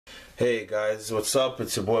Hey guys, what's up?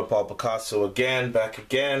 It's your boy Paul Picasso again, back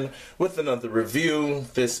again with another review.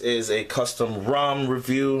 This is a custom ROM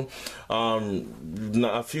review.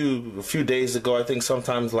 A few days ago, I think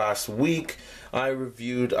sometimes last week, I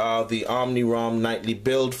reviewed the OmniRom nightly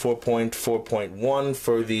build 4.4.1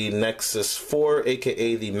 for the Nexus 4,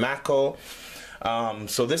 aka the Mako.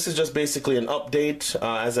 So this is just basically an update.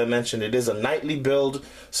 As I mentioned, it is a nightly build.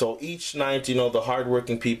 So each night, the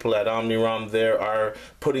hardworking people at OmniRom there are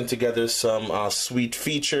putting together some sweet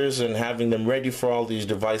features and having them ready for all these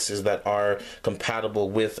devices that are compatible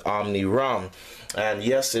with OmniRom. And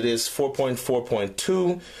yes, it is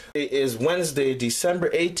 4.4.2. It is Wednesday, December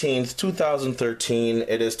 18th, 2013.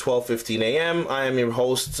 It is 12:15 a.m. I am your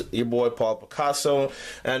host, your boy Paul Picasso,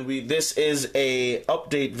 and this is a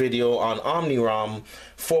update video on OmniRom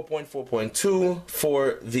 4.4.2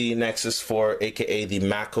 for the Nexus 4, aka the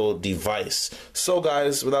Mako device. So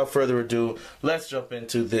guys, without further ado, let's jump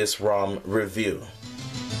into this ROM review.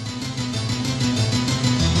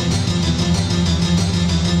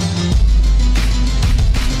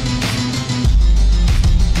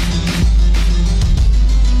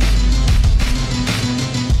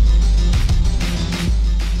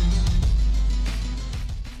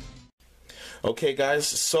 Okay guys,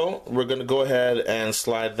 so we're gonna go ahead and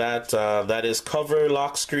slide that. That is cover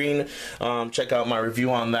lock screen. Check out my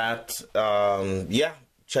review on that. Yeah,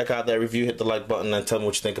 check out that review, hit the like button, and tell me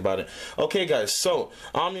what you think about it. Okay guys, so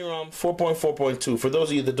OmniRom 4.4.2. For those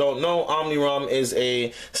of you that don't know, OmniRom is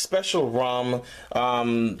a special ROM.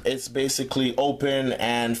 It's basically open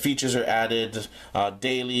and features are added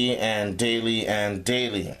daily and daily and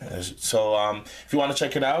daily. So if you want to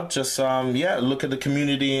check it out, just yeah, look at the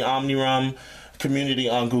community, OmniRom community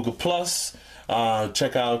on Google+.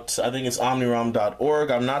 Check out, I think it's omnirom.org.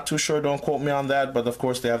 I'm not too sure, don't quote me on that, but of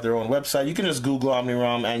course they have their own website. You can just Google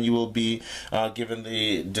OmniRom and you will be given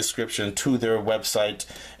the description to their website.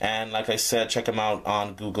 And like I said, check them out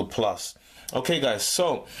on Google+. Okay guys,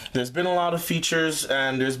 so there's been a lot of features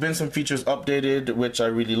and there's been some features updated which I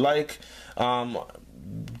really like.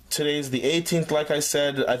 Today's the 18th, like I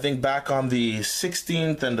said. I think back on the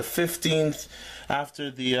 16th and the 15th, after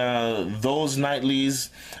the those nightlies,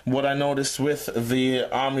 what I noticed with the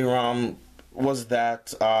OmniRom was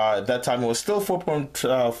that at that time it was still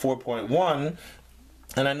 4.4.1,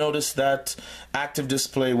 and I noticed that active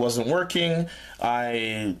display wasn't working.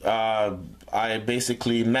 I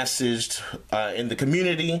basically messaged in the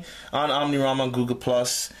community on OmniRom on Google+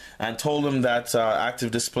 and told them that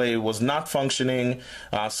active display was not functioning.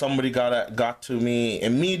 Somebody got to me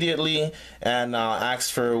immediately and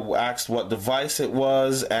asked what device it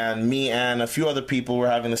was, and me and a few other people were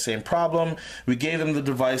having the same problem. We gave them the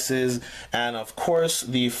devices, and of course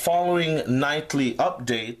the following nightly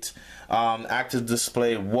update, active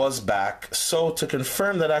display was back. So to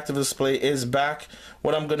confirm that active display is back,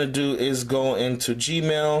 what I'm going to do is go into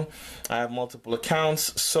Gmail. I have multiple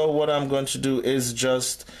accounts, so what I'm going to do is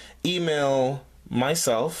just email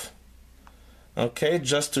myself, okay,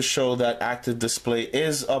 just to show that active display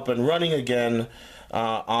is up and running again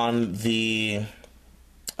on the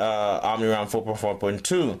OmniRom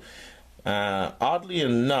 4.4.2. Oddly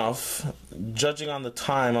enough, judging on the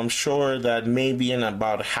time, I'm sure that maybe in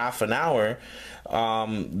about half an hour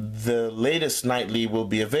the latest nightly will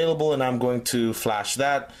be available, and I'm going to flash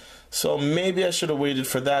that. So maybe I should have waited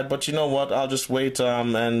for that, but you know what, I'll just wait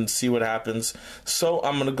and see what happens. So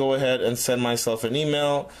I'm gonna go ahead and send myself an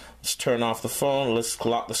email. Let's turn off the phone, let's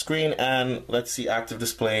lock the screen, and let's see active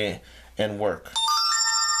display and work.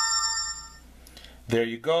 There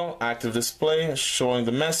you go, active display showing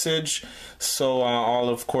the message. So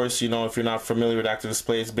of course, if you're not familiar with active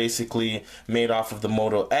display, it's basically made off of the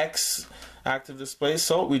Moto X active display.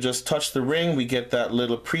 So we just touch the ring, we get that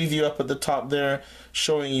little preview up at the top there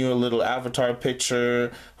showing you a little avatar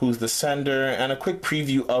picture, who's the sender, and a quick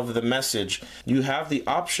preview of the message. You have the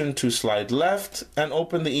option to slide left and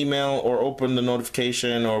open the email or open the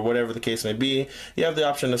notification or whatever the case may be. You have the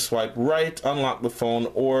option to swipe right, unlock the phone,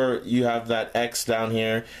 or you have that X down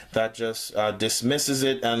here that just dismisses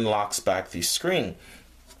it and locks back the screen.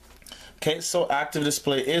 Okay, so active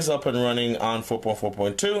display is up and running on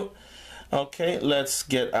 4.4.2. Okay, let's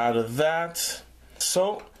get out of that.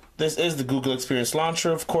 So this is the Google Experience Launcher,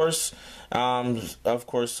 of course. So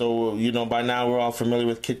by now we're all familiar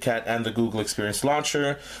with KitKat and the Google Experience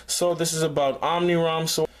Launcher. So this is about OmniRom.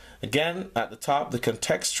 So again, at the top, the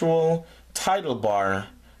contextual title bar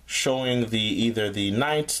showing either the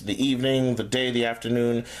night, the evening, the day, the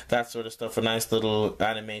afternoon, that sort of stuff. A nice little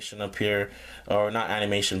animation up here, or not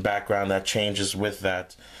animation, background that changes with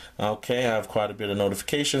that. Okay, I have quite a bit of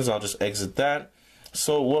notifications. I'll just exit that.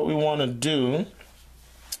 So what we want to do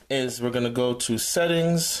is we're going to go to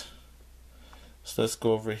settings. So let's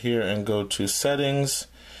go over here and go to settings,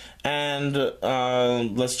 and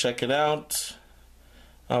let's check it out.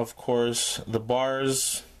 Of course, the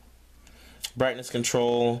bars, brightness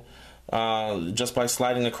control, just by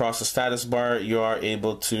sliding across the status bar, you are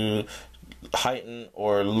able to heighten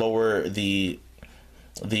or lower the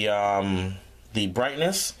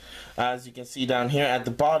brightness. As you can see down here at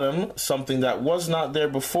the bottom, something that was not there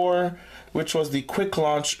before, which was the quick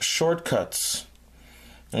launch shortcuts.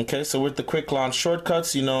 Okay, so with the quick launch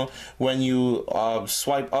shortcuts, you know, when you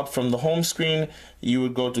swipe up from the home screen, you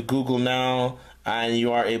would go to Google Now, and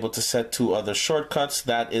you are able to set 2 other shortcuts.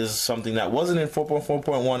 That is something that wasn't in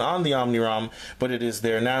 4.4.1 on the OmniRom, but it is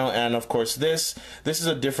there now. And of course, this is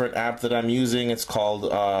a different app that I'm using. It's called,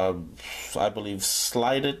 I believe,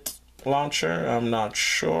 Slide It Launcher. I'm not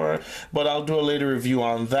sure, but I'll do a later review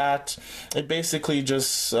on that. It basically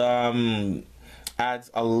just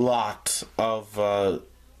adds a lot of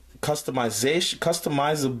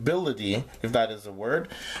customizability, if that is a word,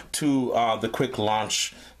 to the quick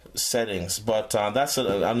launch settings. But that's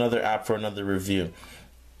another app for another review.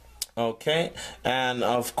 Okay, and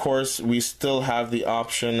of course we still have the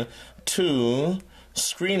option to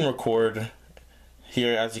screen record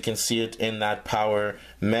here, as you can see it in that power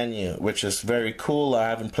menu, which is very cool. I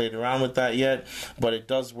haven't played around with that yet, but it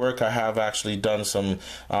does work. I have actually done some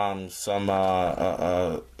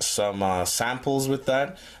samples with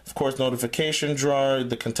that. Of course, notification drawer,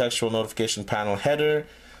 the contextual notification panel header,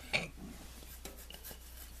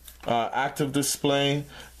 active display,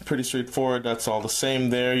 pretty straightforward. That's all the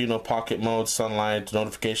same there. You know, pocket mode, sunlight,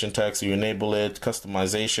 notification text, you enable it,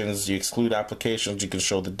 customizations, you exclude applications, you can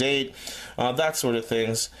show the date, that sort of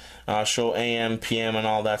things, show AM, PM, and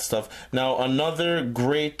all that stuff. Now, another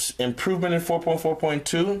great improvement in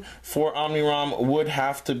 4.4.2 for OmniRom would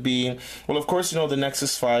have to be, well, of course, you know, the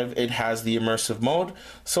Nexus 5, it has the immersive mode.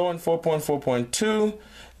 So in 4.4.2,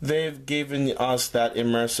 they've given us that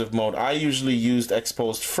immersive mode. I usually used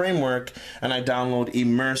Exposed Framework, and I download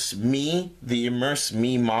Immerse Me, the Immerse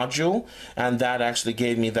Me module, and that actually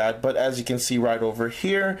gave me that. But as you can see right over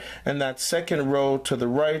here, in that second row to the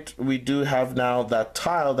right, we do have now that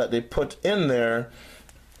tile that they put in there.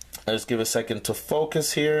 Let's give a second to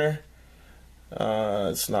focus here.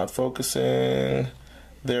 It's not focusing.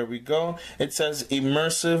 There we go. It says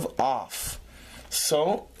Immersive Off.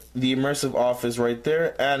 So the immersive off is right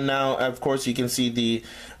there, and now of course you can see the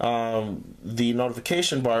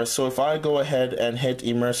notification bar. So if I go ahead and hit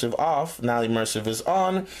immersive off, now immersive is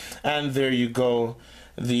on, and there you go,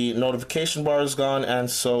 the notification bar is gone,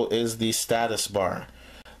 and so is the status bar.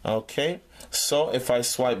 Okay, so if I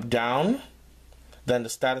swipe down, then the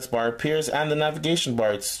status bar appears and the navigation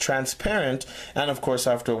bar. It's transparent, and of course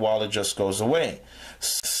after a while it just goes away.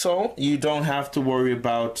 So you don't have to worry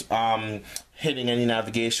about hitting any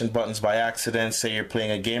navigation buttons by accident, say you're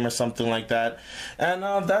playing a game or something like that. And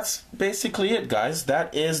that's basically it, guys.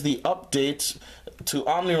 That is the update to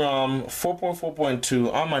OmniRom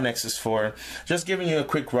 4.4.2 on my Nexus 4. Just giving you a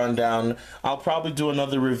quick rundown. I'll probably do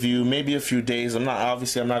another review, maybe a few days. I'm not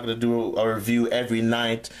going to do a review every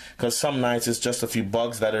night, because some nights it's just a few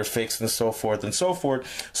bugs that are fixed and so forth and so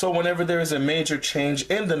forth. So whenever there is a major change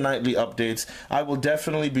in the nightly updates, I will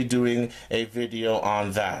definitely be doing a video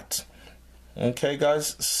on that. Okay,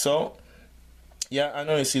 guys, so yeah, I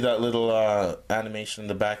know you see that little animation in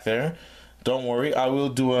the back there. Don't worry, I will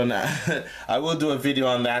do a video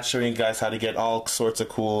on that, showing you guys how to get all sorts of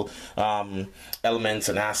cool elements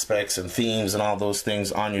and aspects and themes and all those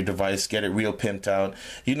things on your device. Get it real pimped out.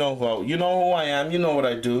 You know who I am. You know what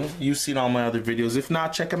I do. You've seen all my other videos. If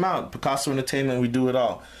not, check them out. Picaso Entertainment. We do it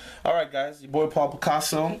all. All right, guys. Your boy Paul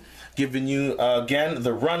Picasso, giving you again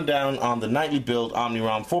the rundown on the nightly build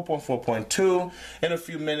OmniRom 4.4.2. In a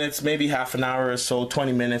few minutes, maybe half an hour or so,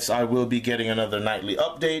 20 minutes, I will be getting another nightly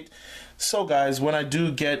update. So guys, when I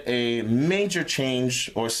do get a major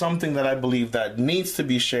change or something that I believe that needs to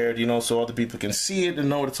be shared, you know, so other people can see it and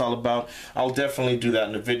know what it's all about, I'll definitely do that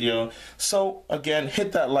in the video. So again,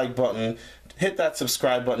 hit that like button, hit that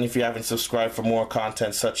subscribe button if you haven't subscribed for more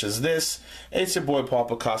content such as this. It's your boy Paul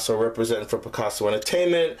Picasso, representing for Picaso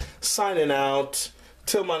Entertainment, signing out.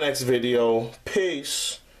 Till my next video,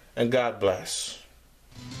 peace and God bless.